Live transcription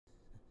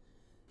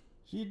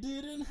She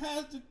didn't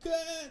have to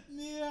cut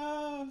me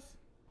off.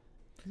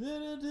 I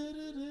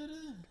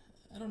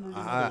don't really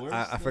know the words.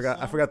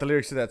 I forgot the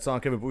lyrics to that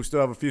song, Kevin, but we still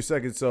have a few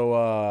seconds,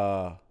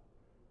 so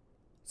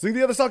sing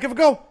the other song, Kevin,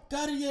 go!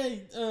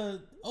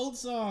 Cartier, old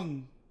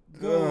song.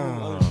 Go,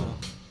 other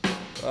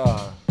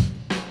song.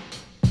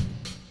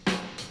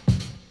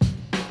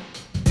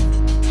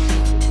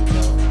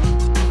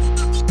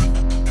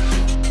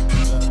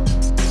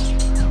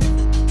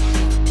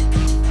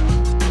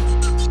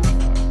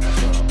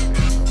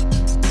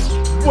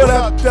 What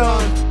up,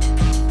 done?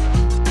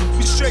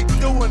 We straight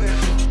doing it.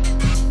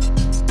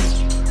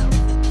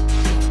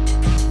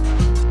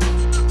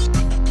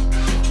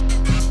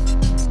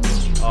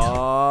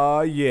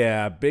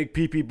 Yeah, Big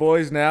PP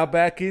Boys now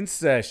back in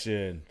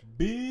session.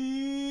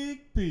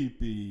 Big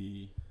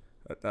Pee-Pee.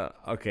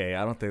 Okay,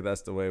 I don't think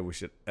that's the way we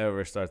should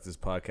ever start this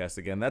podcast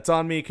again. That's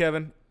on me,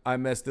 Kevin. I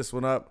messed this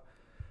one up.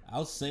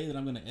 I'll say that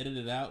I'm going to edit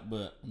it out,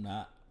 but I'm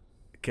not.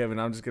 Kevin,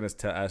 I'm just going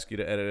to ask you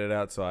to edit it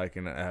out so I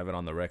can have it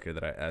on the record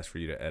that I asked for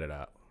you to edit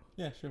out.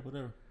 Yeah, sure,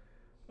 whatever.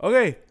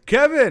 Okay,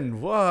 Kevin,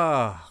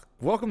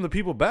 welcome the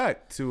people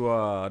back to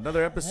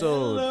another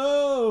episode.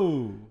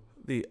 Hello.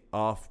 The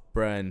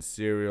Off-Brand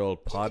Cereal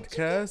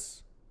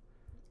Podcast.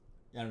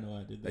 I don't know why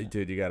I did that.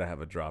 Dude, you got to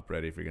have a drop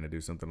ready if you're going to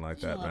do something like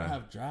that, I man. don't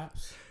have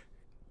drops.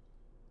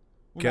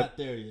 We're Kev- not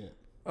there yet.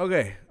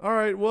 Okay, all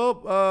right.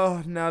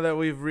 Well, now that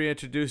we've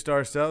reintroduced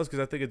ourselves, because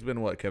I think it's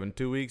been, what, Kevin,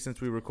 2 weeks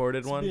since we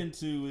recorded one?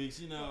 It's been 2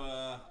 weeks.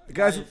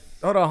 Guys,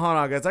 hold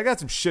on, guys. I got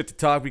some shit to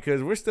talk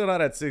because we're still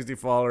not at 60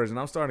 followers, and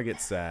I'm starting to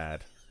get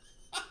sad.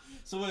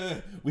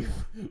 So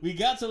we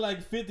got to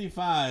like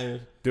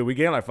 55. Dude, we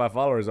gained like 5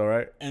 followers, all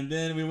right? And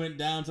then we went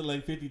down to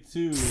like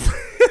 52.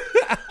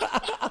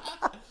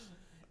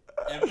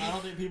 And I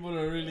don't think people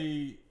are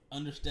really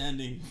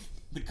understanding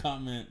the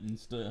comment and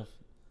stuff.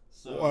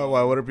 So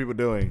Why? What are people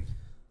doing?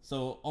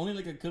 So only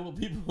like a couple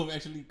people have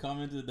actually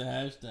commented the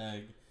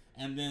hashtag.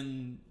 And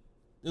then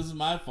this is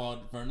my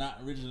fault for not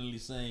originally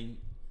saying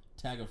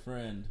tag a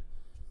friend.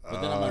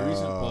 But then on my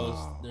recent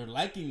post, they're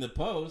liking the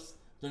post.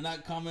 They're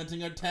not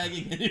commenting or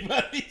tagging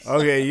anybody. So.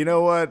 Okay, you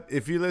know what?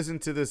 If you listen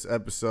to this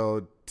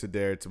episode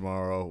today or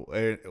tomorrow,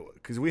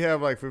 because we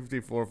have like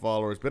 54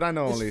 followers, but I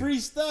know It's only... free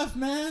stuff,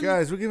 man.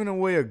 Guys, we're giving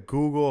away a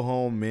Google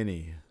Home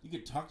Mini. You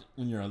could talk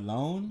when you're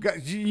alone.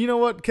 Guys, you know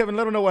what? Kevin,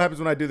 let them know what happens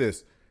when I do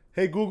this.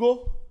 Hey,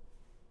 Google,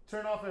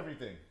 turn off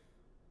everything.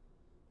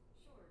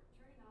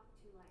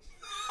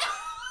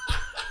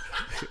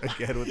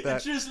 Again with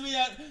that. It trips me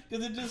out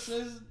because it just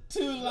says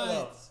 2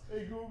 lights.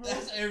 Hey, Google.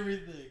 That's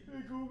everything.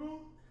 Hey,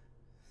 Google.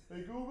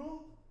 Hey,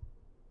 Google,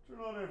 turn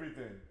on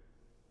everything.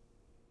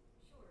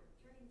 Sure,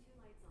 turning 2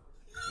 lights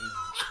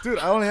on. Dude,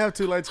 I only have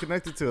 2 lights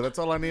connected to it. That's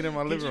all I need in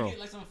my living Can you room. get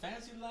like some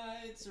fancy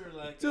lights or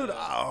like... Dude,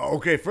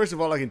 okay, first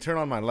of all, I can turn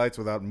on my lights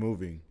without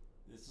moving.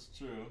 This is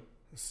true.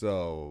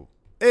 So,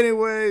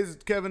 anyways,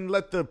 Kevin,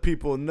 let the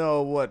people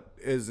know what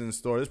is in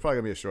store. This is probably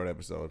going to be a short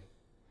episode.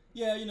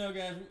 Yeah,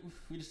 guys,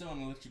 we just don't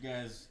want to let you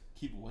guys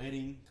keep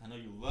waiting. I know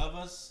you love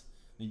us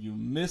and you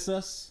miss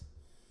us.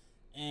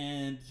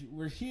 And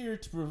we're here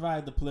to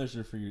provide the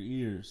pleasure for your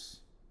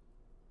ears.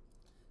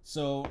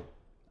 So,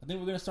 I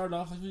think we're going to start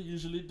off as we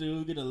usually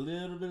do. Get a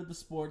little bit of the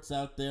sports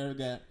out there. We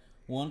got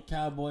one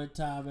cowboy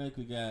topic.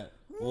 We got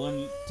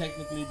one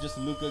technically just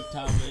Luka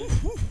topic.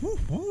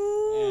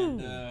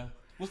 And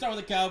we'll start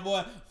with the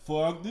cowboy.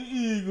 Fuck the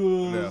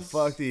Eagles. Yeah,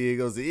 fuck the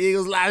Eagles. The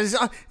Eagles lives.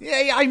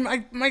 Yeah,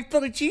 my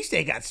Philly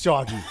cheesesteak got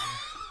soggy.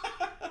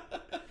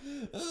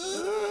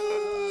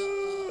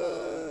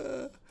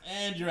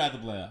 And you're at the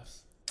playoffs.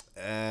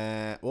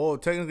 Well,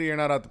 technically you're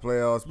not out the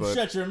playoffs, but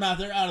Shut your mouth.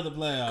 They're out of the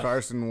playoffs.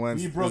 Carson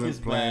Wentz He broke his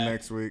isn't playing back.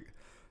 next week.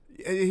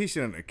 He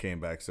shouldn't have came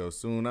back so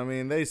soon. I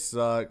mean, they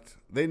sucked.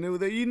 They knew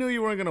that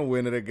you weren't gonna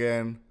win it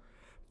again.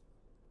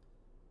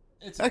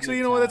 Actually,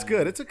 you know what? That's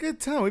good. It's a good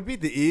time. We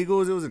beat the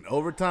Eagles. It was an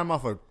overtime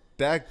off a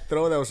Dak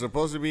throw that was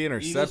supposed to be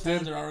Eagles intercepted.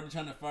 fans are already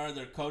trying to fire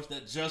their coach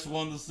that just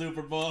won the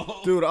Super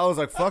Bowl. Dude, I was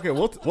like, fuck it.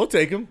 We'll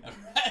take him.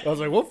 I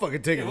was like, we'll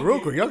fucking take him real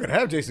quick. Y'all can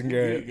have Jason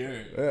Garrett.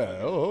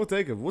 Yeah, we'll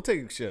take him. We'll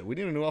take shit. We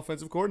need a new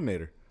offensive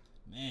coordinator.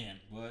 Man,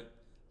 but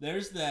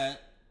there's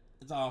that.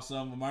 It's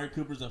awesome. Amari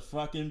Cooper's a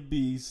fucking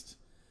beast.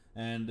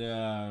 And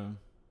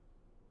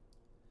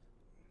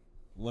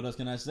what else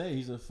can I say?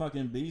 He's a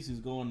fucking beast. He's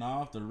going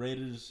off. The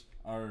Raiders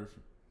are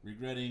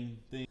regretting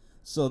things.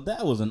 So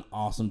that was an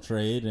awesome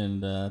trade,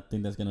 and I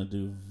think that's going to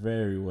do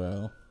very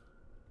well.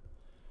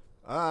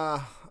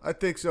 I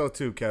think so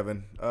too,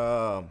 Kevin.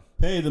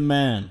 Pay the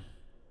man.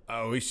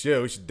 We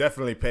should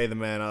definitely pay the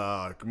man.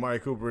 Amari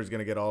Cooper is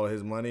gonna get all of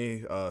his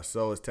money.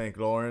 So is Tank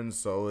Lawrence.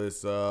 So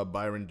is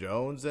Byron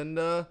Jones. And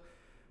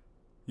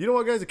you know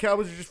what, guys? The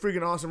Cowboys are just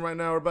freaking awesome right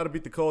now. We're about to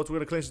beat the Colts. We're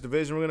gonna clinch the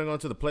division. We're gonna go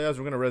into the playoffs.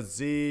 We're gonna rest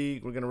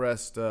Zeke. We're gonna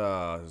rest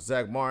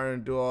Zach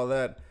Martin. Do all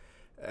that.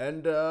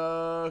 And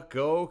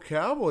go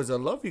Cowboys. I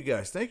love you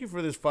guys. Thank you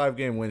for this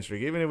 5-game win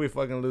streak. Even if we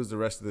fucking lose the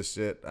rest of this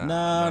shit. No.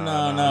 That's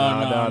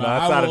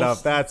not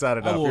enough. That's not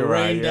enough. I will You're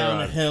right. rain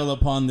down hell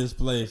upon this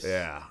place.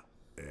 Yeah.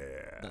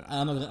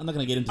 I'm not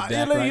gonna get into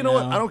Dak You right know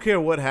now. what? I don't care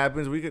what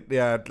happens. We could.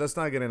 Yeah, let's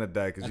not get into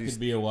Dak That because could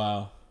be a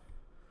while.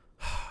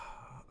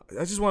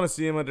 I just want to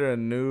see him under a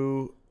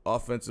new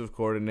offensive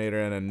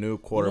coordinator and a new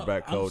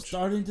quarterback I'm coach.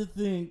 starting to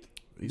think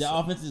the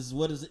offense is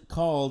what is it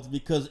called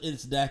because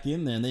it's Dak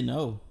in there and they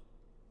know.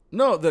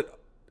 No,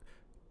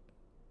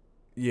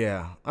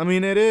 yeah, I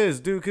mean it is,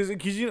 dude.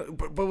 Because you know,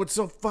 but what's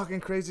so fucking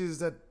crazy is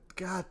that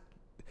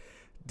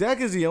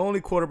Dak is the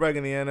only quarterback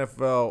in the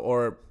NFL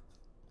or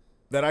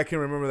that I can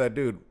remember that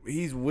dude.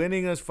 He's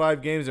winning us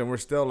 5 games and we're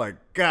still like,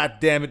 God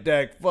damn it,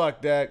 Dak,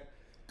 fuck Dak.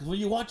 Because when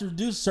you watch him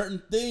do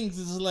certain things,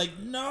 it's like,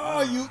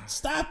 no, you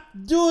stop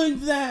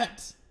doing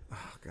that.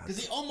 Because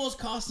he almost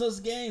cost us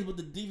games, but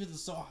the defense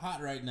is so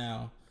hot right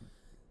now.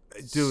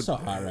 Dude, so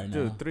hot right now.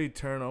 Dude, 3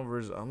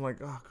 turnovers. I'm like,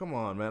 oh, come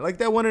on, man. Like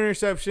that one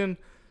interception.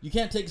 You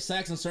can't take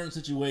sacks in certain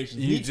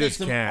situations. You he just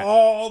takes can't. Them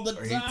all the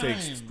time. He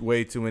takes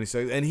way too many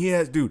sacks. And he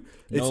has, dude,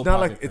 it's No not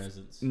like pocket it's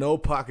presence. no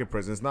pocket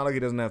presence. It's not like he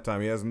doesn't have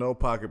time. He has no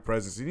pocket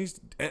presence. He needs,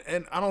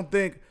 and I don't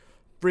think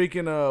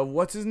freaking,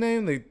 what's his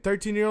name? The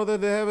 13-year-old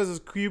that they have as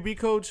his QB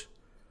coach?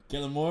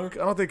 Kellen Moore? I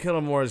don't think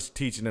Kellen Moore is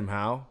teaching him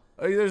how.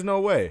 There's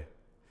no way.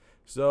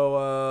 So,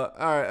 all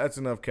right, that's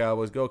enough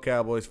Cowboys. Go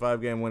Cowboys,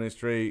 5-game winning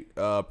streak.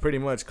 Pretty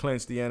much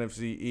clinched the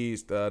NFC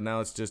East.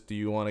 Now it's just, do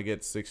you want to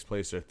get 6th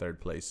place or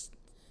 3rd place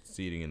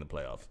seeding in the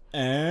playoffs?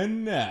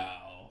 And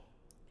now,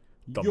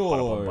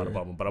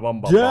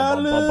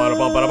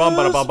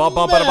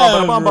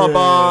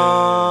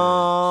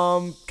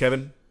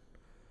 Kevin.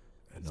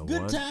 And the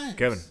good one. times.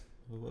 Kevin.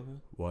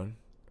 1,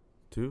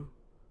 2,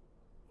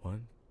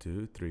 1,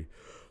 2, 3.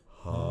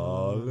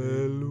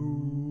 Hallelujah.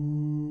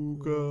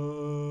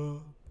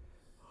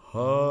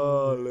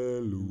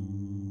 Hallelujah.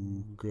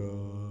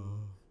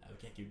 I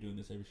can't keep doing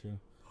this every show.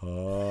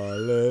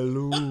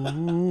 Hallelujah.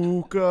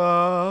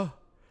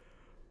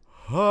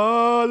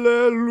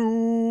 Hallelujah.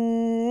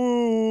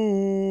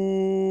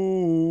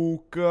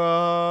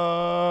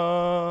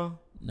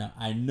 Now,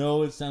 I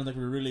know it sounds like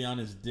we're really on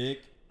his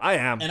dick, I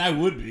am. and I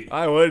would be.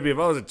 I would be. If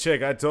I was a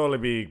chick, I'd totally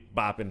be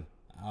bopping.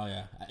 Oh,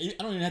 yeah. I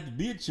don't even have to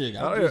be a chick.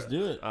 I'll just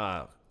do it.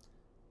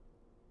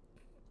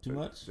 Too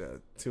much?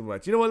 Too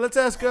much. You know what? Let's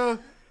ask.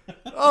 What's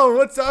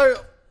our?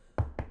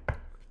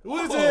 Who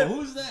is it?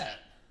 Who's that?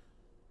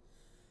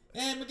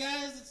 Hey, my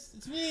guys,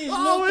 it's me. It's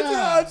Oh,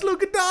 Luka. it's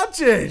Luka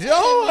Doncic.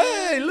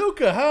 Oh, hey,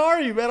 Luka, how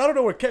are you, man? I don't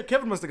know where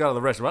Kevin must have got out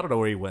of the restroom. I don't know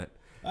where he went.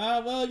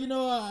 Well, you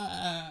know,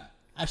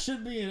 I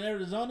should be in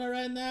Arizona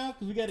right now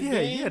because we got a Yeah,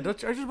 game. yeah.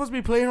 Aren't you supposed to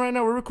be playing right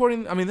now? We're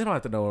recording. I mean, they don't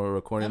have to know we're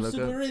recording, I'm Luka.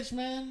 super rich,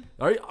 man.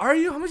 Are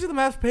you? How much did the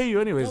Mavs pay you,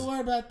 anyways? Don't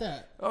worry about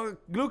that. Oh,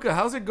 Luka,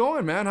 how's it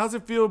going, man? How's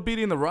it feel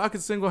beating the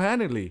Rockets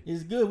single-handedly?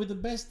 It's good. We're the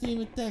best team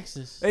in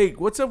Texas. Hey,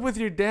 what's up with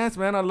your dance,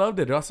 man? I loved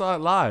it. I saw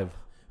it live.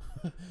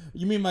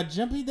 You mean my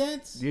jumpy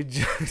dance? You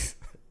just.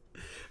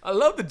 I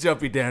love the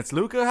jumpy dance,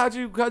 Luka. How'd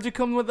you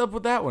come up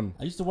with that one?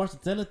 I used to watch the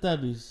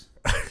Teletubbies.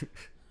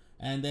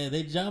 And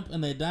they jump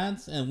and they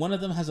dance, and one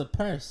of them has a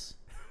purse.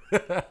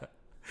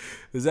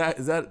 Is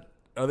that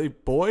are they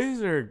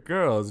boys or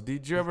girls?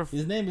 Did you ever?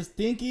 His name is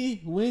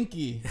Tinky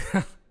Winky.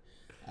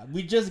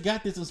 We just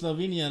got this in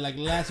Slovenia like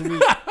last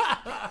week.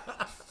 I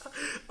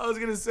was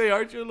gonna say,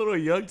 aren't you a little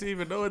young to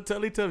even know what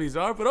Teletubbies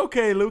are? But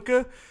okay,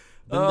 Luka.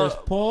 Then there's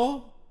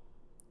Paul.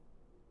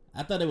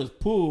 I thought it was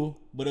Pooh,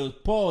 but it was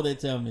Paul, they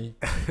tell me.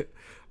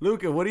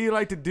 Luka, what do you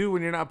like to do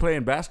when you're not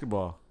playing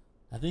basketball?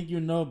 I think you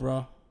know,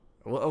 bro.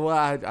 Well,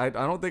 I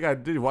don't think I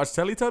did. Watch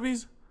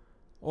Teletubbies?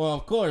 Well,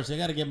 of course, I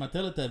got to get my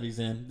Teletubbies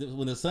in.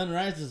 When the sun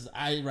rises,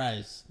 I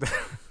rise.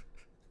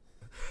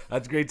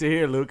 That's great to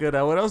hear, Luka.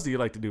 Now, what else do you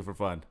like to do for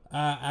fun?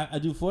 I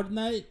do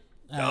Fortnite.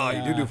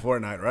 You do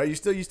Fortnite, right? You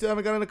still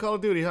haven't got into Call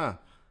of Duty, huh?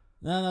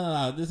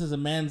 No. This is a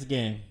man's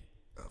game.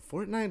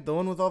 Fortnite, the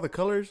one with all the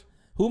colors?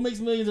 Who makes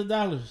millions of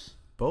dollars?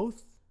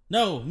 Both?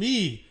 No,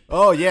 me.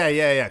 Oh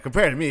yeah.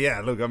 Compared to me,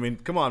 yeah. Look, I mean,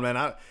 come on,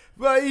 man.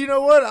 But you know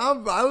what?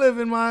 I live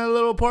in my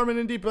little apartment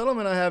in Deep Ellum,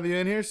 and I have you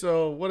in here.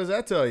 So what does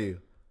that tell you?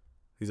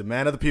 He's a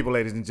man of the people,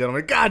 ladies and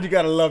gentlemen. God, you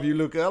gotta love you,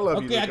 Luka. I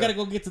love you. Okay, Luka. I gotta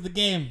go get to the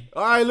game.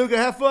 All right, Luka,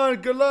 have fun.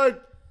 Good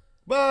luck.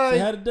 Bye. Say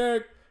hi to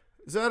Dirk.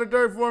 Say hi to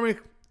Dirk for me.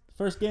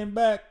 First game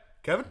back.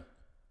 Kevin.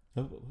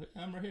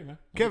 I'm right here, man.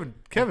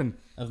 Kevin.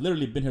 I've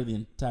literally been here the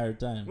entire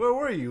time. Where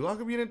were you? How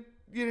come you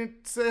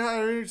didn't say hi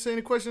or you didn't say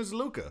any questions to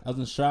Luka? I was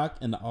in shock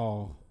and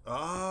awe.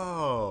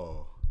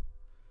 Oh.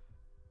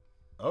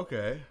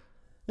 Okay.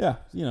 Yeah,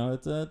 you know,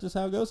 it's just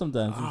how it goes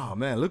sometimes. Oh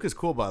man, Luka's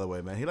cool, by the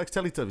way, man. He likes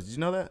Teletubbies. Did you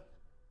know that?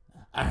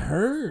 I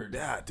heard.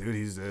 Yeah, dude.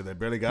 He's they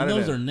barely He got it.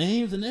 knows their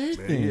names and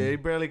everything. Yeah, he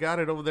barely got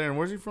it over there. And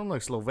where's he from?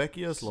 Like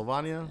Slovakia,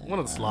 Slovenia? One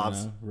of the I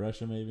Slavs. don't know,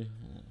 Russia, maybe.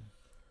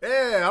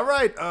 Yeah, all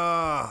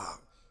right.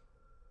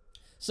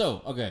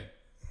 So, okay.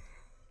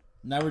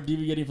 Now we're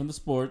deviating from the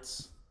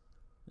sports.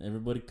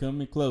 Everybody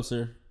coming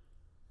closer.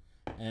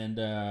 And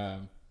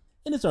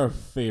it's our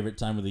favorite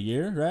time of the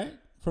year, right?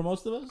 For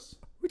most of us.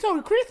 We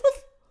talking Christmas?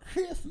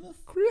 Christmas.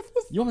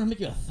 Christmas? You want me to make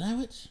you a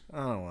sandwich?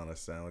 I don't want a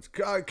sandwich.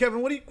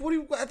 Kevin, what do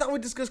you? I thought we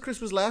discussed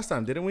Christmas last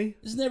time, didn't we?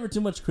 There's never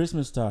too much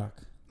Christmas talk.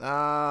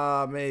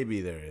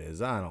 Maybe there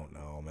is. I don't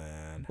know,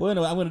 man. Well,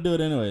 anyway, I'm going to do it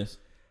anyways.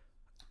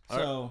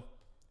 So,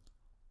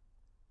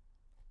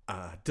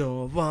 I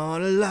don't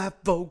want a lot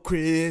for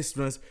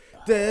Christmas.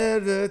 Da,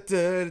 da,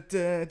 da,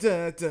 da,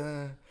 da,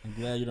 da. I'm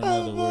glad you don't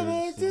know the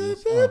words to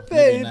this. Oh, Oh, maybe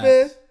baby. not.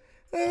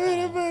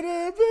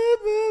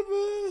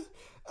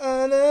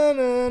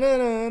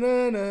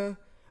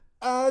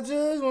 I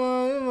just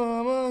want your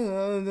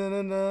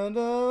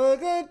mama. I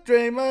can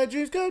dream my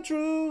dreams come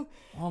true.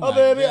 Oh, Oh, my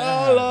baby,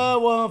 God. all I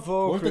want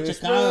for Where's the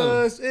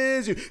Christmas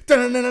is you.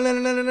 Oh,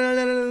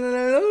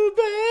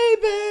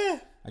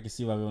 baby. I can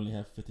see why we only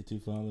have 52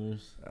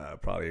 followers.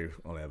 Probably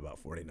only have about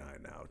 49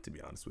 now, to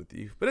be honest with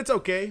you. But it's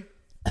okay.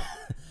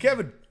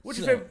 Kevin, what's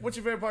your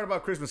favorite part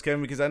about Christmas,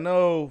 Kevin? Because I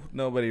know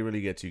nobody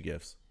really gets you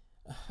gifts.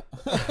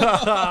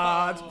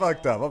 It's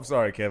fucked up. I'm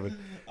sorry, Kevin.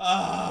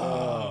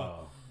 I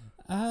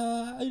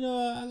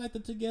like the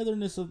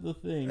togetherness of the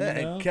thing. Hey,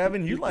 you know?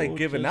 Kevin, you People like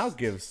giving just- out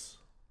gifts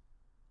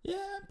Yeah,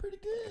 I'm pretty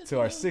good. to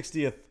our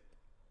 60th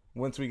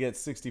once we get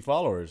 60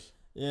 followers.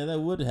 Yeah, that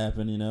would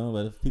happen,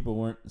 but if people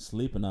weren't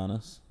sleeping on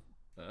us,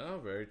 Oh,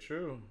 very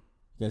true.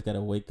 you guys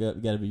gotta wake up.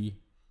 You gotta be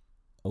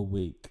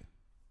awake.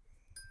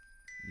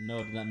 No,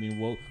 it did not mean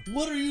woke.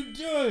 What are you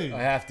doing?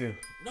 I have to.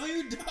 No,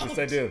 you don't. Yes,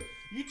 I do.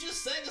 You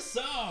just sang a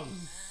song.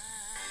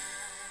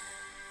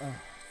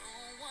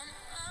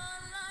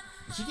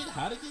 Did she get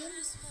hot again?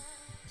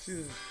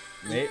 She's,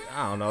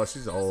 I don't know.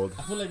 She's old.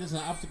 I feel like there's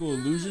an optical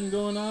illusion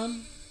going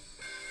on.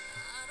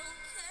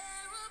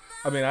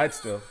 I mean, I'd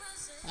still.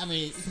 I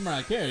mean, it's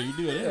Mariah Carey. You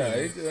do it Yeah,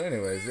 anyway. you do it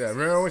anyways. Yeah.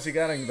 Remember when she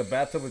got in the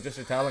bathtub with just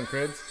her towel and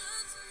cribs?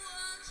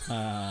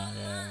 Yeah.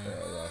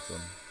 That was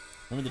awesome.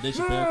 Remember the Dave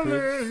Chappelle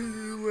crib?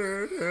 You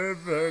would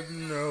ever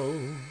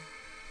know.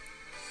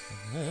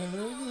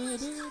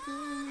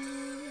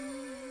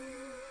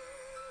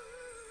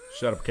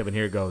 Shut up, Kevin.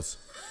 Here it goes.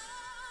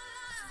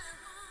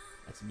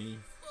 That's me.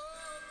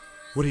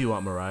 What do you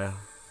want, Mariah?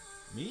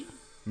 Me?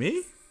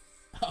 Me?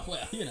 Oh,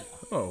 well,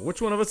 Oh,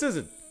 which one of us is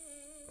it?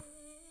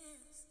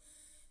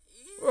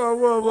 Whoa,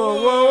 whoa, whoa,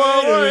 whoa,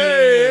 whoa,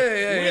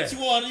 hey. Which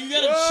one? You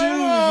gotta choose,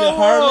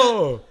 you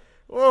harlot.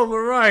 Whoa,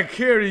 Mariah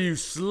Carey, you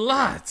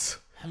slut.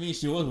 I mean,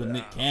 she was with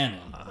Nick Cannon.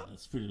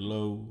 That's pretty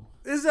low.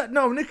 Is that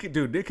no, Nick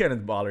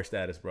Cannon's baller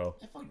status, bro.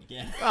 I fuck Nick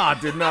Cannon. Oh,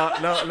 dude,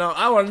 no.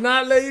 I will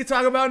not let you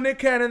talk about Nick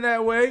Cannon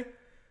that way.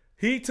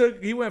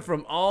 He went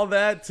from all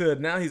that to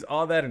now he's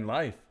all that in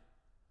life.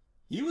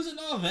 He was in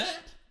all that?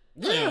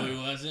 Yeah. No, he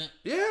wasn't.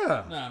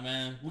 Yeah. Nah,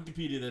 man.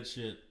 Wikipedia that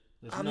shit.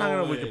 There's I'm no not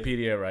gonna way.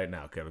 Wikipedia it right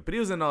now, Kevin. But he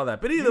was in all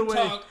that. But either way,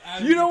 talk, I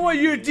you know what?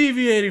 You're Wikipedia.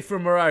 deviating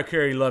from Mariah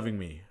Carey loving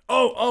me.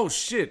 Oh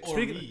shit. Or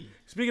me.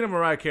 Speaking of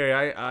Mariah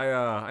Carey,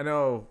 I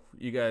know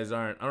you guys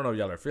aren't. I don't know if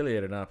y'all are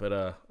affiliated or not,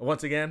 but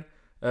once again,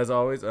 as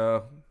always,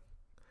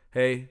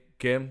 hey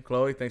Kim,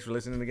 Chloe, thanks for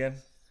listening again.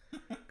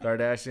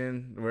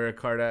 Kardashian, we're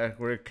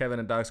Kevin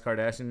and Doc's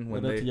Kardashian.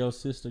 What up to your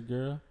sister,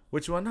 girl?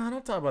 Which one? No,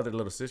 don't talk about their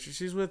little sister.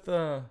 She's with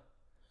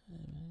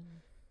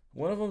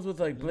one of them's with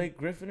like Blake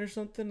Griffin or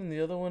something, and the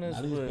other one is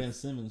I think it's with Ben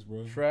Simmons,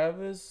 bro.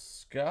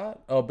 Travis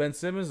Scott. Oh, Ben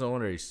Simmons. No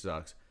wonder he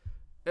sucks.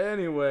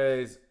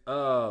 Anyways,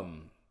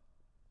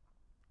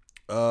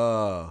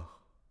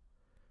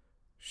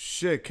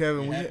 shit,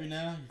 Kevin. You happy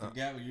now? You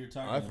forgot what you were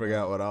talking about. I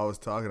forgot what I was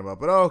talking about.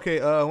 But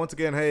okay, once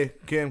again, hey,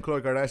 Kim,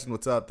 Khloe Kardashian,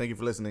 what's up? Thank you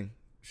for listening.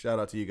 Shout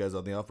out to you guys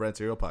on the Off Brand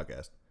Serial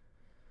Podcast.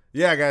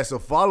 Yeah, guys, so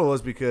follow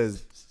us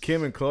because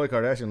Kim and Khloe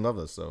Kardashian love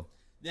us. So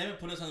They haven't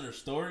put us on their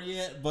story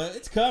yet, but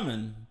it's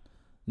coming.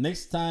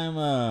 Next time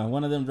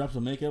one of them drops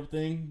a makeup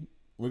thing,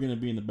 we're going to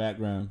be in the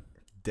background.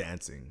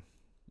 dancing.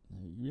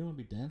 You really want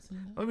to be dancing?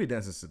 I'm gonna be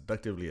dancing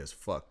seductively as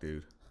fuck,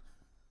 dude.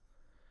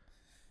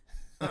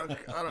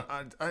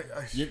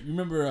 You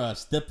remember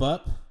Step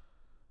Up?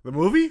 The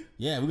movie?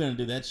 Yeah, we're going to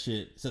do that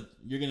shit. So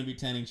you're going to be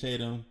Channing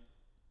Tatum.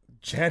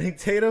 Channing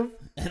Tatum?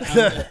 And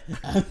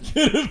I'm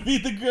going to be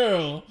the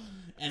girl.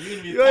 And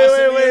you're going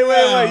to be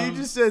Wait. You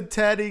just said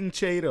Tatting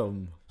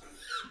Tatum.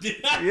 Did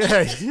I?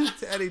 Yeah, you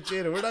Tatting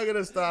Tatum. We're not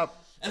gonna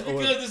stop. That's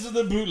because this is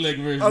the bootleg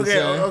version. Okay,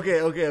 sir.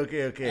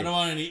 okay. I don't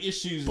want any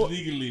issues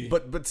legally.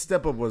 But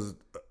Step Up was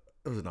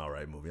an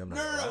alright movie. I'm not.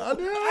 No, gonna lie.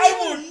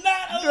 I will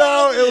not allow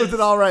No, it this. was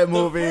an alright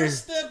movie. The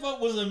first Step Up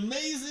was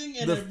amazing,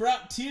 and it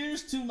brought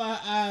tears to my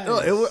eyes.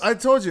 No, I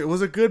told you it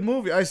was a good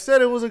movie. I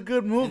said it was a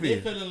good And movie.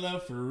 they fell in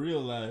love for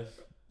real life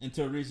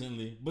until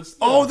recently. But still,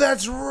 Oh,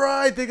 that's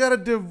right. They got a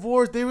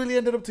divorce. They really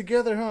ended up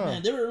together, huh?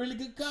 man, they were a really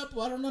good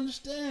couple. I don't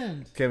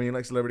understand. Kevin, you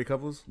like celebrity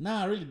couples?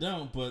 Nah, I really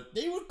don't. But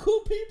they were cool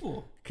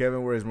people.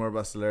 Kevin worries more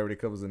about celebrity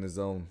couples than his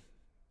own.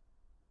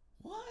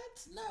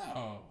 What?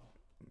 No,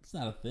 it's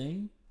not a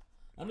thing.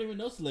 I don't even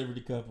know celebrity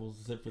couples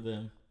except for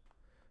them.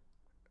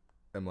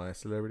 Am I a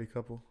celebrity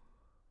couple?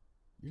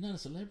 You're not a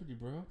celebrity,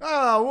 bro.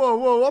 Oh,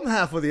 whoa. I'm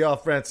half of the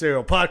Off Brand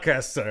Serial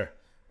Podcast, sir.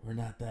 We're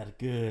not that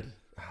good.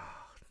 Oh,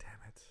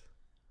 damn it.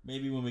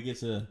 Maybe when we get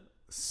to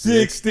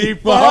 60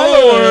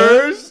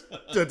 followers.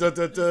 Dun, dun,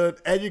 dun, dun.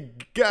 And you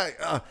guys,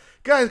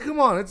 come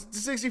on. It's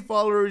 60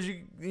 followers.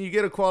 You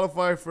get a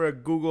qualifier for a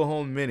Google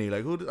Home Mini.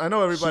 Like I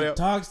know everybody. she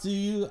talks to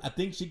you. I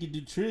think she could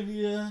do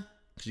trivia.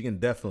 She can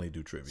definitely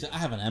do trivia. So I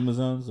have an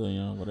Amazon, so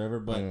whatever.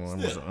 But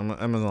still,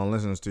 Amazon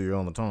listens to you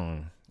all the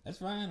time. that's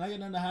fine. I got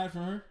nothing to hide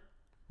from her.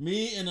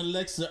 Me and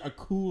Alexa are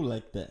cool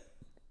like that.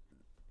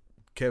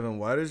 Kevin,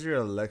 why does your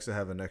Alexa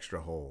have an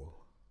extra hole?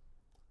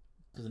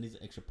 Because it needs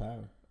extra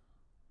power.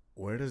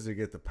 Where does it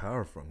get the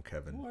power from,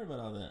 Kevin? Don't worry about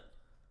all that.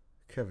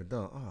 Kevin,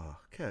 don't. Oh,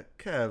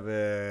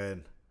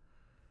 Kevin.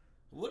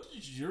 What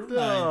is your mind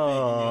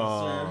thinking,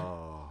 sir?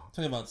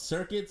 Talking about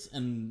circuits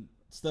and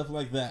stuff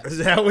like that. Is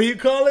that what you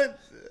call it?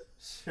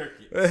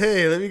 Circuits.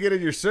 Hey, let me get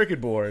in your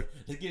circuit board.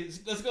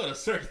 Let's go to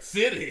Circuit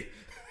City.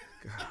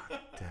 God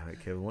damn it,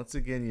 Kevin. Once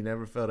again, you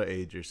never fail to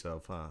age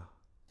yourself, huh?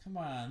 Come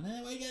on,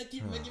 man. Why you gotta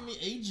keep making me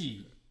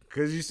agey?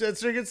 Because you said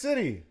Circuit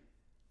City.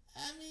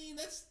 I mean,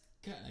 that's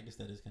kind of, I guess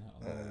that is kind of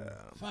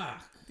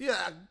fuck.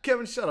 Yeah,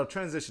 Kevin, shut up.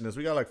 Transition this.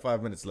 We got like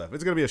 5 minutes left.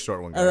 It's going to be a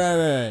short one, guys. All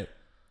right.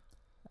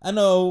 I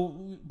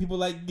know people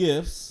like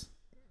gifts.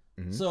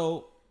 Mm-hmm.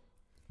 So,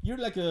 you're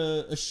like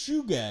a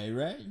shoe guy,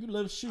 right? You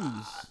love shoes.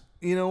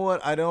 You know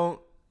what? I don't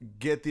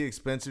get the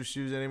expensive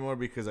shoes anymore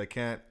because I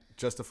can't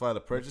justify the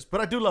purchase, but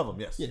I do love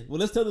them, yes. Yeah. Well,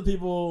 let's tell the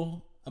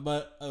people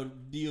about a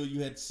deal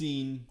you had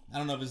seen. I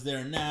don't know if it's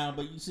there now,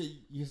 but you said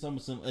you saw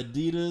some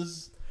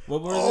Adidas.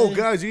 What were they?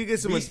 Guys, you can get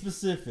some. Be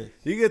specific.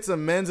 You get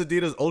some men's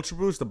Adidas Ultra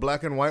Boost, the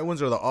black and white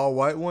ones or the all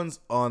white ones,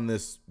 on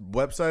this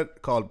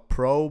website called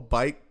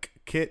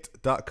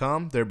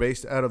ProBikeKit.com. They're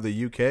based out of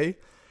the UK.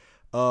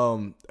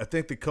 I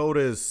think the code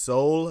is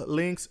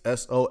SOLLINKS,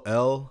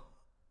 SOLELINKS,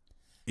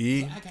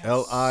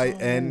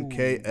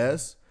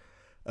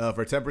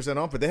 for 10%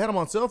 off. But they had them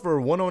on sale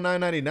for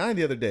 $109.99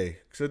 the other day.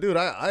 So, dude,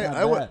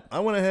 I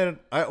went ahead.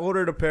 I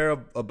ordered a pair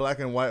of black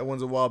and white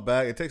ones a while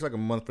back. It takes like a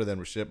month for them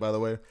to ship, by the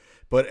way.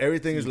 But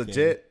everything is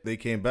legit. They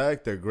came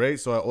back. They're great.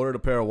 So I ordered a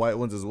pair of white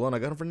ones as well. And I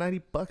got them for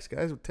 $90,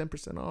 guys, with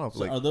 10% off.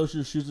 So are those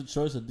your shoes of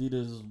choice,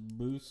 Adidas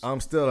Boost? I'm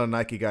still a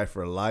Nike guy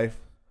for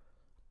life.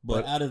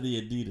 But out of the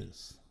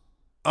Adidas.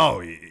 Oh,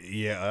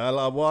 yeah.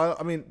 Well,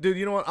 I mean, dude,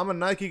 you know what? I'm a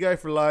Nike guy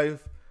for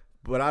life.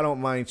 But I don't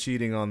mind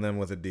cheating on them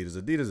with Adidas.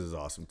 Adidas is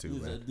awesome too,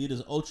 man.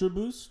 Adidas Ultra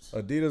Boost?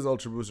 Adidas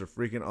Ultra Boost are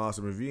freaking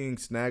awesome. If you can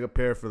snag a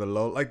pair for the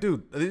low, like,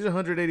 dude, these are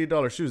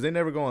 $180 shoes. They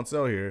never go on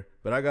sale here,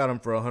 but I got them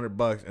for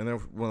 $100, and they're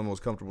one of the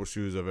most comfortable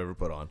shoes I've ever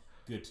put on.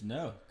 Good to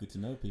know. Good to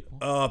know, people.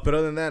 But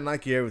other than that,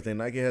 Nike everything.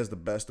 Nike has the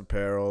best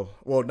apparel.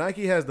 Well,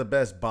 Nike has the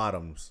best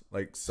bottoms,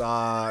 like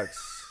socks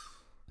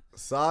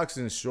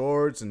and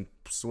shorts and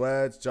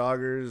sweats,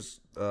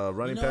 joggers,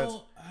 running pants.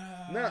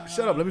 Nah,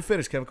 shut up. Let me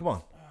finish, Kevin. Come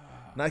on.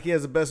 Nike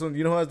has the best one.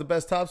 You know who has the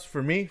best tops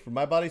for me, for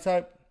my body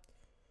type?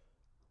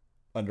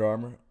 Under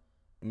Armour.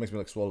 It makes me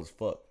look swole as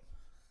fuck.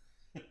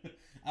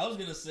 I was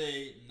gonna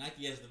say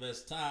Nike has the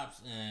best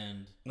tops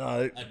and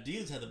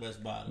Adidas have the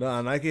best bottoms.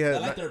 No, Nike has.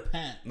 I like their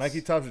pants.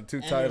 Nike tops are too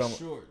tight on.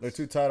 They're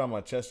too tight on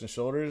my chest and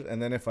shoulders, and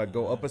then if I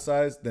go up a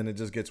size, then it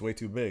just gets way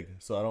too big.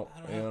 So I don't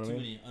you know have too what I mean?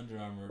 many Under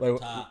Armour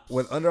tops.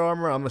 With Under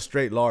Armour, I'm a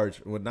straight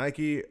large. With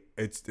Nike,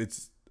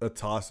 it's a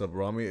toss up,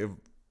 bro. I mean,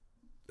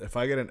 if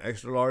I get an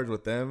extra large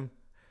with them,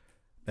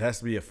 it has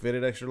to be a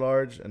fitted extra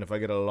large, and if I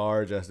get a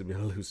large, it has to be a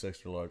loose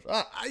extra large.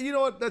 You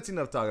know what? That's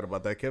enough talking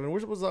about that, Kevin. We're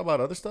supposed to talk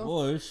about other stuff.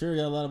 Boy, you sure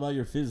got a lot about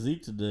your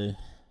physique today.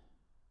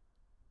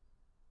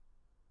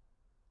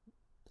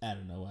 I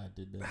don't know why I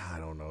did that. I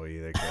don't know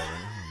either, Kevin.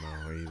 I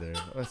don't know either.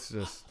 Let's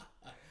just.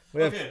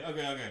 Okay.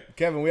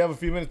 Kevin, we have a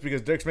few minutes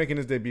because Dirk's making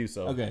his debut.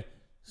 So okay,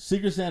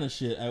 Secret Santa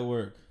shit at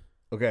work.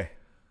 Okay,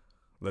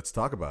 let's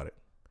talk about it.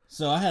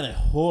 So I had a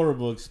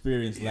horrible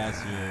experience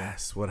last year.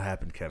 Yes, what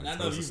happened, Kevin?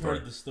 And I know you've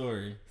heard the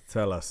story.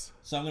 Tell us.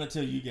 So I'm gonna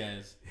tell you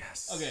guys.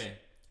 Yes. Okay.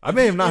 I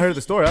may have not heard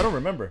the story. I don't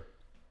remember.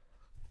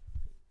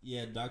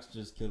 Yeah, Doc's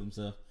just killed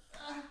himself.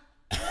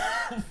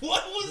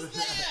 What was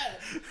that?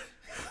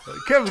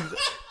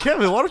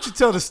 Kevin, why don't you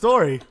tell the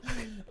story?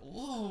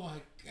 Oh my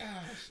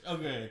gosh.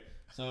 Okay.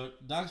 So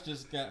Doc's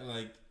just got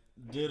like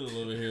diddled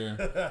over here.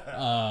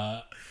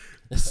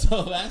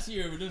 So last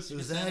year we're doing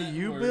Secret Santa. Is that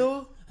you,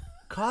 Bill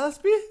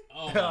Cosby?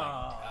 Oh my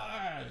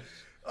gosh.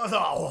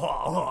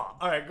 All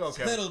right, go,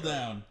 Kevin. Settle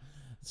down.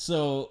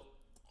 So,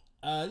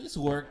 just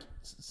work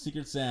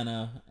Secret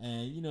Santa,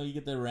 and you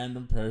get that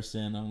random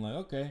person. I'm like,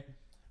 okay,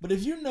 but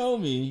if you know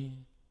me,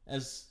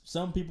 as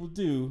some people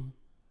do,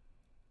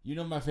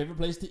 my favorite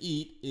place to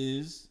eat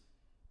is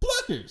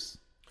Pluckers.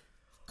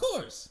 Of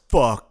course.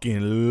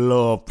 Fucking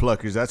love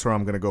Pluckers. That's where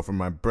I'm gonna go for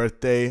my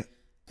birthday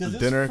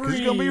dinner because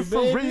it's gonna be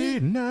free.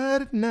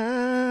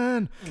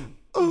 99.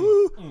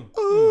 Ooh.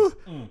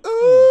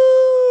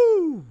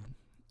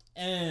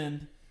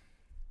 And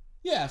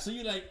yeah, so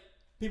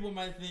people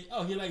might think,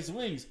 oh, he likes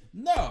wings.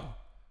 No.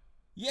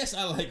 Yes,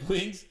 I like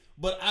wings,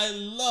 but I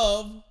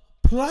love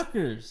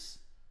Pluckers.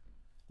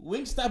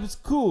 Wingstop is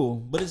cool,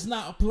 but it's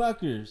not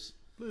Pluckers.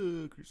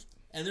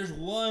 And there's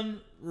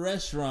one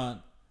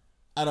restaurant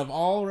out of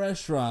all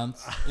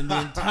restaurants in the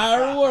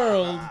entire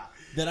world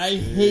that I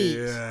hate.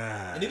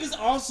 Yeah. And it is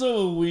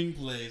also a wing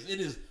place.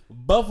 It is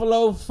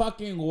Buffalo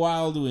fucking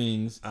Wild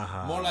Wings.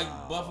 More like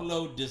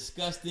Buffalo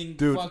disgusting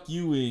fuck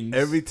you wings.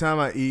 Every time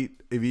I've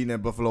eaten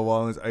at Buffalo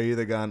Wild Wings, I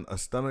either gotten a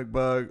stomach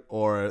bug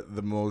or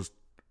the most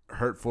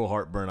hurtful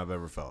heartburn I've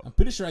ever felt. I'm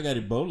pretty sure I got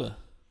Ebola.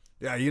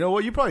 Yeah, you know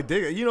what? You probably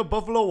dig it.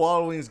 Buffalo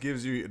Wild Wings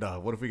gives you... Nah,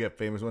 what if we get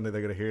famous one day?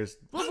 They're going to hear us.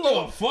 Buffalo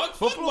Wild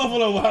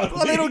Wings.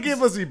 Well, they don't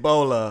give us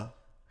Ebola.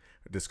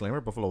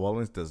 disclaimer: Buffalo Wild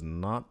Wings does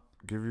not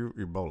give you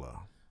Ebola.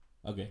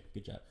 Okay,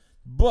 good job.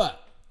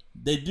 But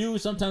they do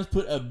sometimes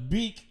put a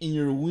beak in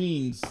your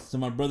wings. So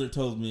my brother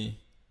told me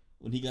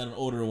when he got an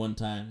order one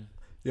time.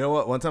 You know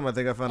what? One time I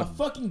think I found A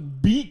fucking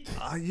beak.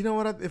 you know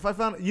what? If I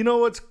found, you know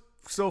what's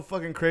so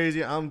fucking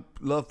crazy? I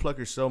love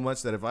pluckers so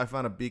much that if I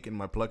found a beak in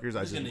my pluckers,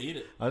 I He's gonna eat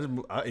it. I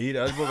eat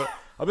it. I just move it.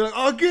 I'll be like,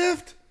 oh, a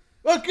gift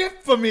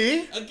for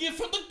me. A gift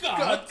from the A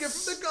gods. gift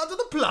from the gods of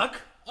the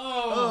pluck.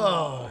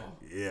 Oh.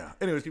 Yeah.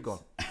 Anyways, keep going.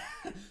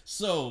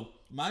 So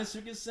my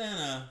Secret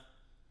Santa,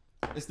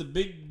 it's the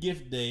big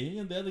gift day.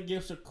 And the other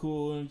gifts are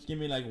cool. And give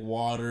me like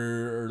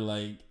water or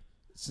like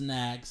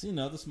snacks, you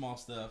know, the small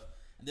stuff.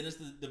 And then it's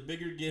the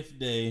bigger gift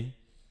day.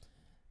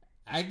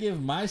 I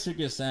give my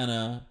Secret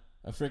Santa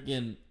a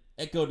freaking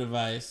Echo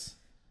device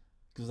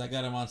because I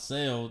got him on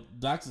sale.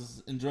 Doc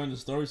is enjoying the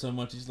story so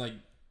much, he's like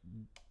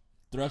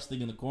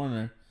thrusting in the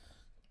corner.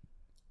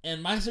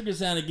 And my Secret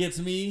Santa gets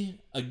me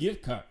a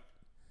gift card.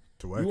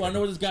 To where, You want to know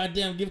what this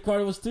goddamn gift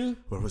card was to?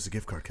 What was the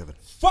gift card, Kevin?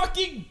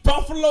 Fucking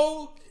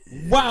Buffalo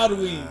Wild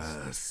Wings.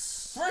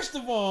 Yes. First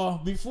of all,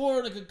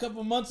 before like a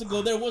couple months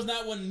ago, there was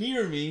not one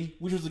near me,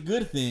 which was a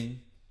good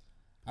thing.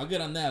 I'll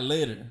get on that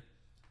later.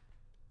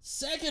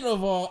 Second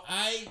of all,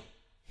 I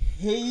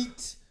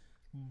hate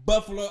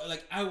Buffalo.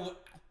 Like I'm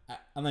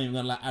not even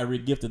gonna lie. I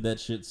regifted that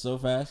shit so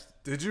fast.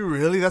 Did you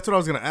really? That's what I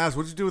was gonna ask.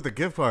 What'd you do with the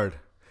gift card?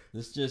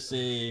 Let's just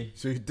say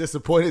So you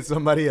disappointed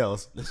somebody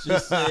else.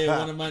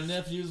 one of my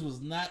nephews was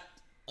not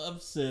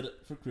upset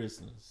for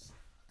Christmas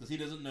because he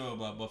doesn't know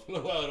about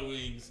Buffalo Wild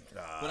Wings,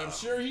 but I'm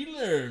sure he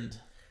learned.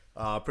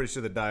 Pretty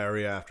sure the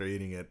diarrhea after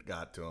eating it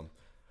got to him.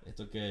 It's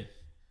okay.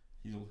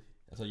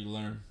 That's how you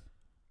learn.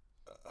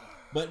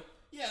 But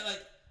yeah,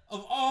 like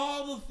of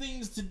all the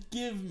things to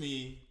give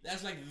me,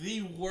 that's like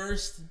the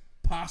worst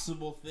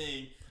possible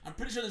thing. I'm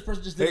pretty sure this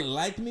person just didn't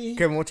like me.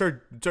 Kevin, what's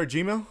our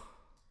Gmail?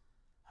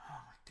 Oh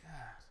my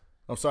god.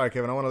 I'm sorry,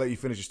 Kevin. I want to let you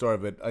finish your story,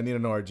 but I need to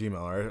know our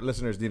Gmail. Our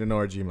listeners need to know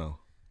our Gmail.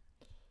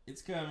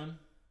 It's coming.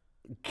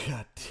 God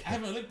I damn.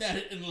 haven't looked at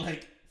it in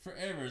like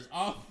forever. It's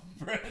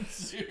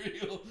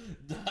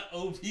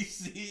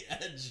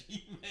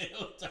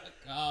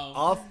offbrandcereal.obc@gmail.com.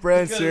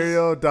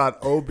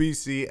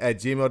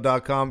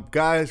 Offbrandcereal.obc@gmail.com.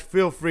 Guys,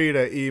 feel free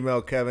to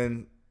email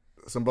Kevin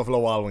some Buffalo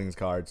Wild Wings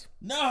cards.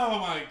 No,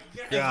 my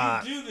god.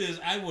 God. If you do this,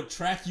 I will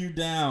track you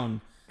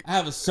down. I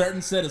have a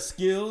certain set of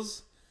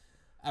skills.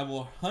 I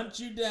will hunt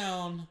you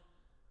down.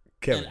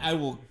 Kevin, And I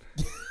will.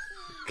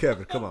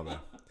 Kevin, come on, man.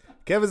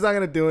 Kevin's not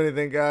going to do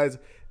anything, guys.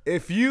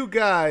 If you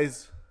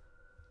guys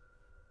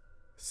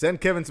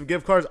send Kevin some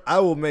gift cards, I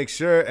will make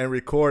sure and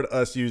record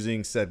us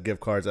using said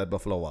gift cards at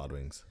Buffalo Wild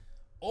Wings.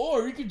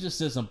 Or you could just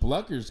send some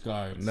Pluckers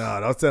cards.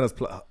 No, don't send us.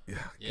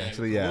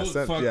 Actually, yeah.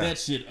 We'll fuck that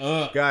shit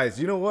up. Guys,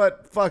 you know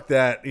what? Fuck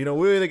that. You know,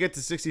 we either get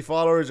to 60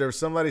 followers or if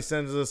somebody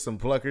sends us some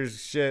Pluckers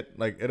shit,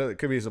 like it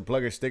could be some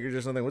Pluckers stickers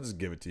or something, we'll just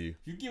give it to you.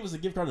 If you give us a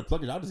gift card to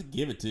Pluckers, I'll just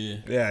give it to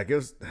you. Yeah, give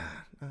us.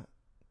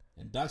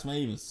 And Docs might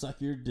even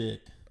suck your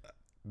dick.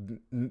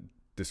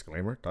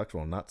 Disclaimer: Docs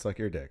will not suck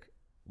your dick.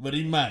 But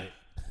he might.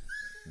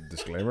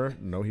 Disclaimer: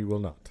 No, he will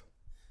not.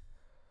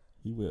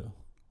 He will.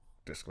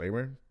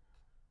 Disclaimer: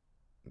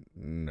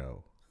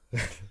 No.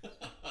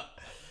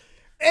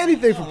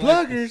 Anything for I don't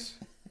like Pluckers.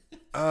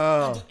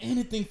 I'll do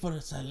anything for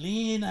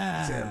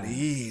Selena.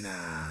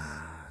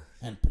 Selena.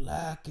 And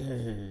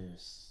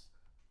Pluckers.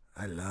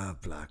 I love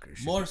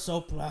Pluckers. More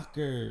so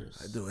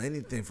Pluckers. I do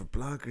anything for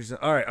Pluckers.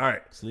 All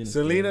right. Selena's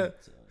Selena. good.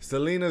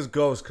 Selena's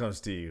ghost comes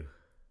to you.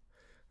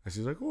 And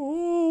she's like,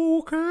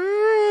 oh,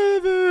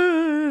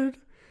 Kevin,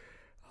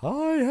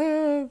 I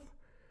have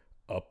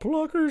a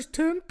Pluckers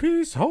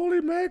 10-piece Holy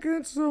Mac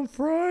and some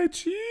fried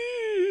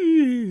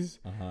cheese.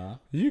 Uh-huh.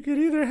 You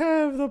can either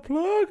have the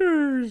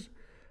Pluckers,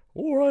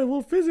 or I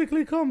will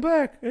physically come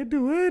back and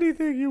do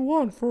anything you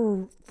want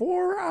for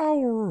 4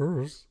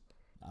 hours.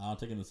 I'm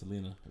taking the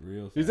Selena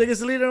real fast. You taking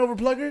Selena over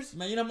Pluckers?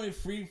 Man, you know how many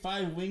free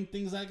 5 wing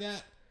things I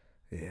got?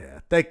 Yeah.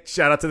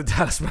 Shout out to the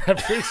Dallas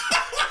Mavericks.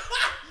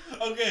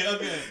 Okay.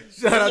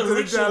 Shout out There's to a the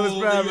ritual Dallas that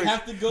you Mavericks.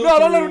 have to go No,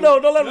 don't let through. them know.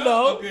 Don't let them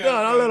know. Okay, No,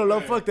 don't let them know.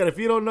 okay. Fuck that. If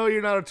you don't know,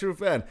 you're not a true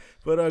fan.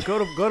 But go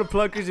to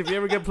Pluckers. If you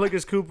ever get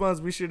Pluckers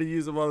coupons, be sure to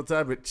use them all the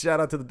time. But shout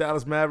out to the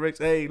Dallas Mavericks.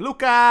 Hey,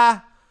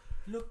 Luka.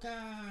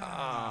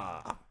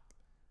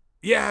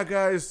 Yeah,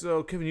 guys.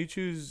 So, Kevin, you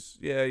choose.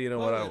 Yeah, you know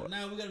what I want.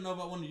 Now we gotta know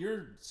about one of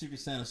your Secret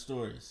Santa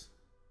stories.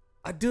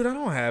 Dude, I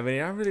don't have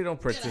any. I really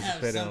don't You gotta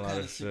have participate in some a lot kind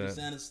of of Secret shit.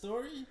 Santa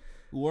story,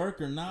 work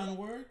or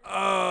non-work.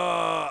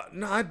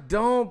 No, I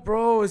don't,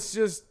 bro. It's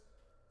just,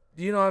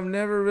 I've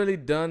never really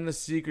done the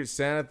Secret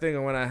Santa thing,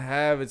 and when I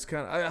have, it's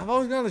kind of, I've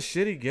always gotten a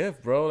shitty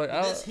gift, bro. Like,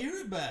 Let's hear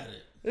about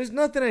it. there's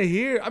nothing to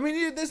hear. I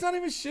mean, there's not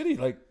even shitty.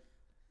 Like,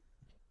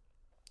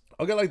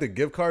 I'll get like the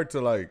gift card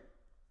to like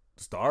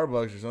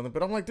Starbucks or something,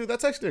 but I'm like, dude,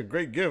 that's actually a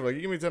great gift. Like,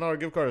 you give me a $10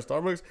 gift card to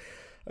Starbucks,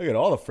 I get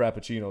all the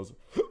Frappuccinos.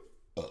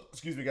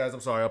 Excuse me, guys. I'm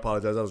sorry. I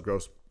apologize. That was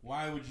gross.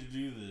 Why would you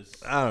do this?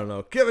 I don't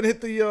know. Kevin,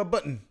 hit the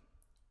button.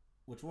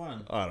 Which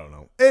one? I don't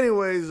know.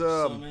 Anyways,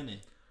 So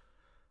many.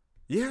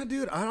 Yeah,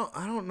 dude. I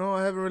don't know.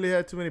 I haven't really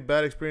had too many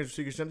bad experiences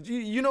with Secret Santa.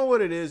 You know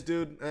what it is,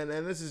 dude. And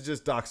this is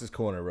just Dox's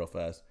Corner, real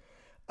fast.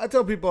 I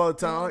tell people all the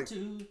time, like,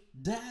 to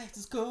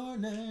Dax's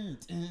Corner.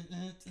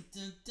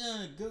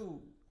 Go.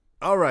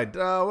 all right,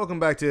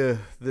 welcome back to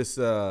this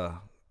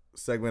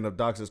segment of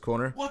Dox's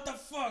Corner. What the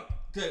fuck?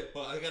 Okay,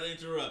 but I gotta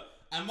interrupt.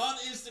 I'm on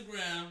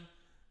Instagram.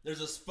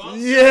 There's a sponsor.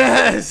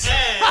 Yes.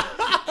 ad,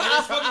 and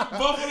it's fucking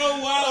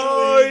Buffalo Wild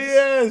Oh Wings.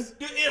 yes.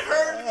 Dude, it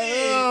hurt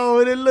me. Oh,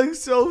 and it looks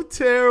so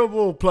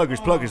terrible.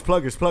 Pluggers.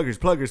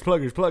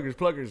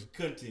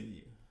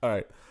 Continue. All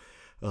right.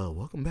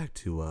 Welcome back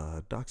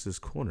to Dox's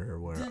Corner,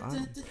 where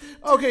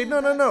okay,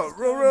 no,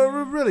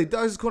 really,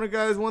 Dox's Corner,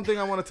 guys. One thing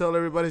I want to tell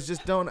everybody is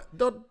just don't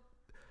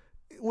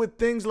with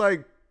things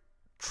like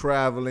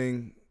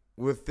traveling,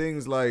 with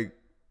things like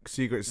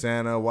Secret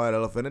Santa, White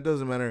Elephant. It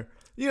doesn't matter,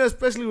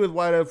 especially with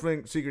White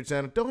Elephant, Secret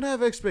Santa. Don't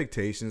have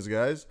expectations,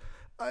 guys.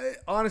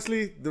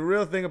 Honestly, the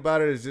real thing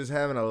about it is just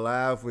having a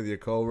laugh with your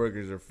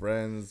coworkers or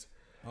friends.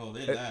 Oh,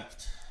 they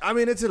laughed. I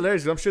mean, it's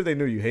hilarious. I'm sure they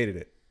knew you hated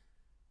it.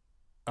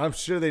 I'm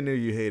sure they knew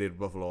you hated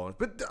Buffalo Orange.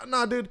 But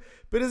nah, dude.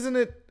 But isn't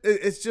it?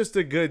 It's just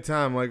a good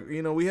time. Like,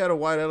 we had a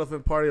White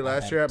Elephant party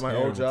last year at my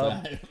old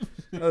job.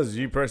 That was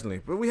you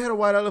personally. But we had a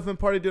White Elephant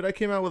party, dude. I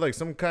came out with like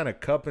some kind of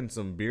cup and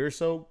some beer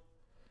soap.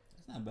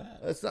 It's not bad.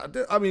 That's not.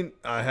 I mean,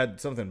 I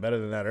had something better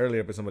than that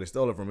earlier, but somebody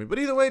stole it from me. But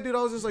either way, dude,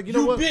 I was just like, you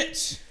know what?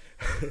 Bitch.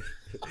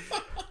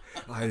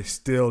 I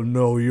still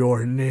know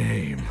your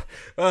name.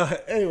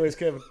 Anyways,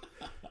 Kevin.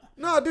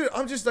 No, dude,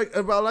 I'm just like,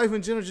 about life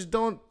in general, just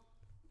don't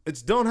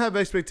have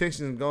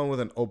expectations and going with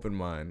an open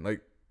mind.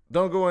 Like,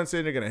 don't go in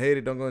saying you're going to hate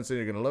it. Don't go in saying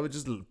you're going to love it.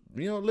 Just,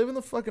 live in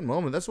the fucking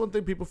moment. That's one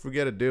thing people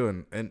forget to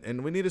do.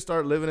 And we need to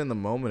start living in the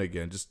moment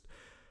again. Just,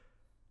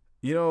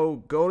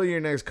 go to your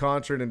next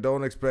concert and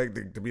don't expect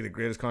it to be the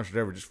greatest concert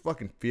ever. Just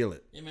fucking feel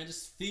it. Yeah, man,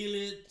 just feel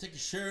it. Take your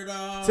shirt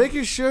off. Take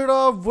your shirt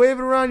off, wave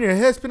it around your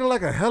head, spin it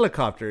like a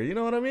helicopter. You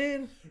know what I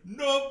mean?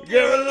 Nope.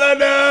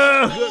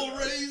 Carolina! Full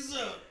raise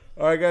up.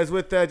 All right, guys,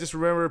 with that, just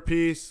remember,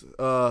 peace.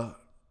 One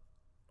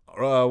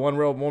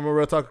more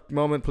real talk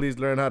moment. Please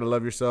learn how to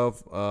love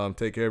yourself.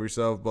 Take care of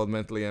yourself, both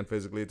mentally and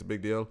physically. It's a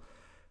big deal.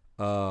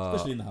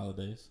 Especially in the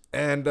holidays.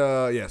 And,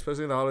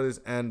 especially in the holidays.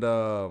 And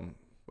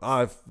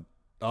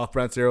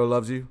Off-Brand Zero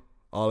loves you.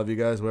 All of you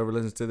guys, whoever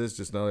listens to this,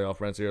 just know that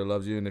Off-Brand Zero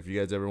loves you. And if you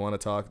guys ever want to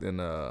talk, then...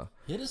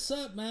 hit us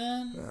up,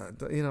 man.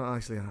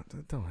 Actually,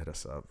 don't hit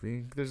us up.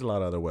 There's a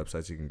lot of other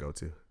websites you can go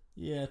to.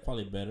 Yeah, it's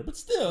probably better. But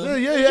still,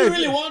 Yeah, if yeah. you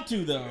really want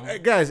to, though. Hey,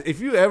 guys, if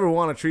you ever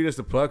want to treat us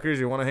to Pluckers,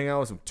 you want to hang out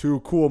with some two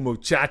cool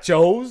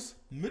muchachos,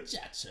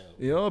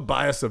 Muchacho.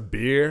 buy us a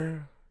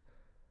beer.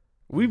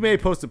 We may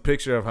post a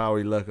picture of how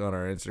we look on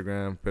our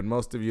Instagram, but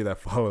most of you that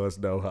follow us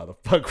know how the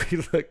fuck we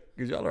look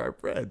because y'all are our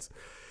friends.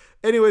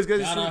 Anyways,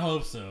 guys, God, I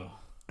hope so.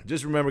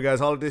 just remember, guys,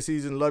 holiday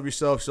season, love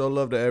yourself, show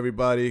love to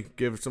everybody,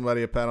 give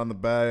somebody a pat on the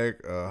back,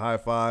 a high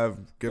five,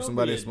 give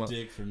somebody a smile.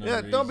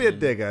 Don't be a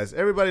dick, guys.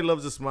 Everybody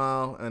loves a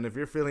smile, and if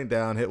you're feeling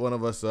down, hit one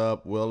of us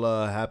up. We'll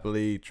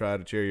happily try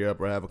to cheer you up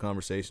or have a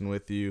conversation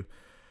with you.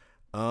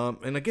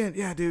 And again,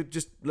 dude,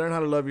 just learn how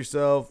to love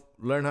yourself.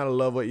 Learn how to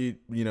love what you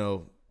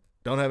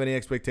don't have any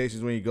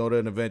expectations when you go to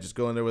an event. Just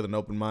go in there with an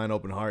open mind,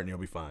 open heart, and you'll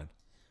be fine.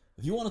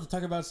 If you wanted to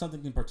talk about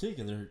something in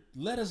particular,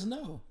 let us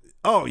know.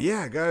 Oh,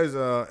 yeah, guys.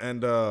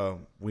 And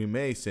we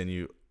may send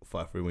you a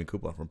 5 free wing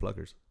coupon from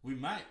Pluckers. We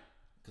might,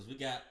 because we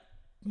got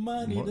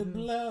money to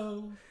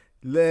blow.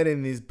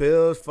 Letting these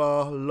bills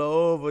fall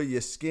over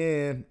your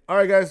skin. All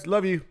right, guys.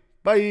 Love you.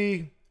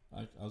 Bye.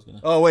 I was going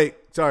to... Oh, wait.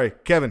 Sorry.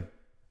 Kevin.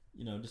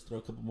 Just throw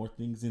a couple more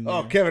things in there.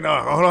 Oh, Kevin.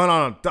 Oh, hold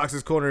on.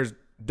 Dox's Corner is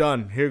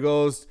done. Here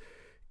goes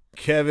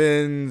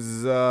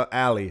Kevin's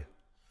alley.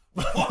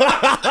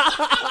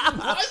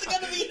 Why is it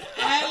got to be an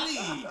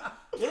alley?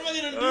 What am I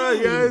going to do? All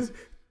right, guys.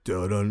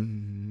 Dun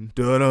dun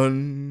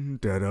dun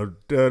dun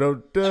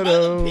dun dun. Am I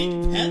the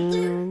Pink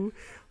Panther?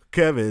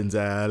 Kevin's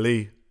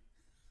alley.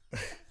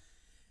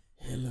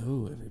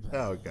 Hello, everybody.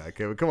 Oh, God,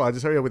 Kevin. Come on.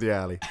 Just hurry up with your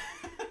alley.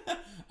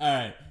 All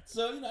right.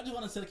 So, I just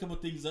want to set a couple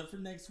things up for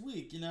next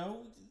week,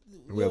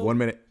 We have 1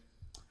 minute.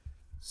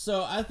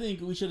 So, I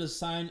think we should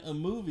assign a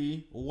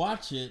movie,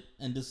 watch it,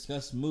 and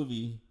discuss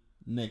movie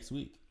next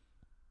week.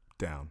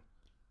 Down.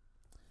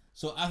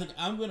 So, I think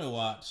I'm going to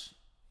watch...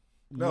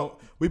 No,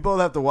 we both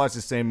have to watch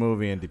the same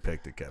movie and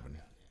depict it, Kevin.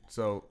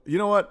 So, you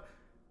know what?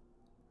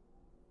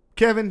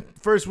 Kevin,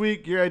 first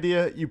week, your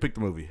idea, you pick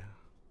the movie.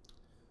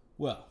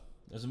 Well,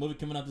 there's a movie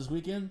coming out this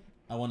weekend.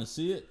 I want to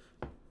see it.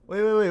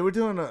 Wait. We're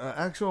doing an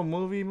actual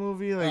movie?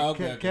 Like,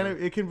 okay.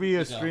 It can be a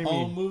Like streaming. a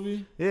home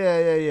movie?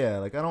 Yeah.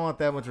 Like, I don't want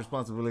that much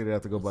responsibility to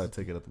have to go buy a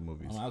ticket at the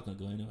movies. I was going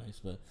to go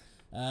anyways, but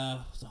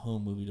it's a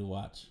home movie to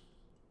watch.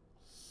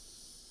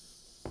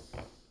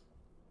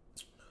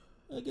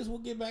 I guess we'll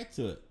get back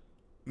to it.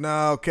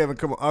 No, Kevin,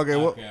 come on. Okay.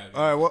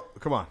 All right,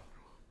 come on.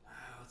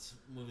 It's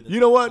a movie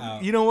You know what?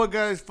 out. You know what,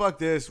 guys? Fuck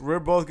this.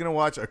 We're both going to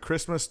watch A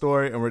Christmas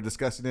Story, and we're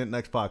discussing it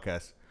next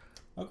podcast.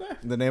 Okay.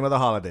 The name of the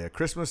holiday, A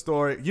Christmas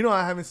Story.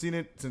 I haven't seen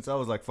it since I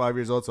was like 5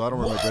 years old, so I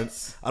don't remember.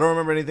 What? I don't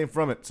remember anything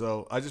from it.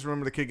 So I just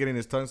remember the kid getting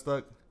his tongue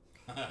stuck.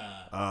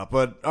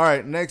 But all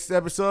right, next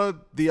episode,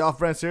 the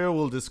Off-Brand Cereal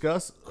will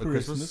discuss a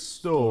Christmas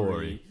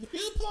story.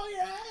 You blow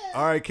your ass.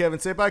 All right, Kevin,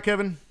 say bye,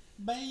 Kevin.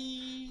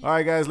 Bye. All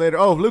right, guys, later.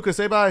 Oh, Lucas,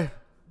 say bye.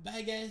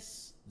 Bye,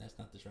 guys. That's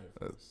not the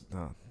right voice.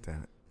 Oh,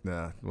 damn it.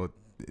 Nah, we'll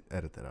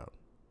edit that out.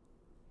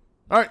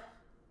 All right,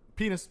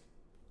 penis.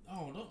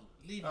 Oh, don't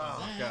leave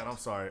Oh, that. God, I'm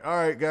sorry. All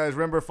right, guys,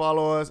 remember,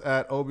 follow us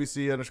at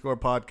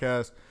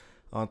OBC_podcast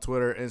on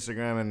Twitter,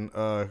 Instagram, and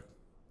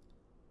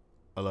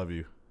I love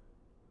you.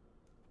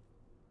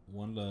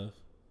 One love.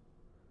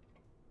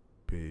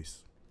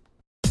 Peace.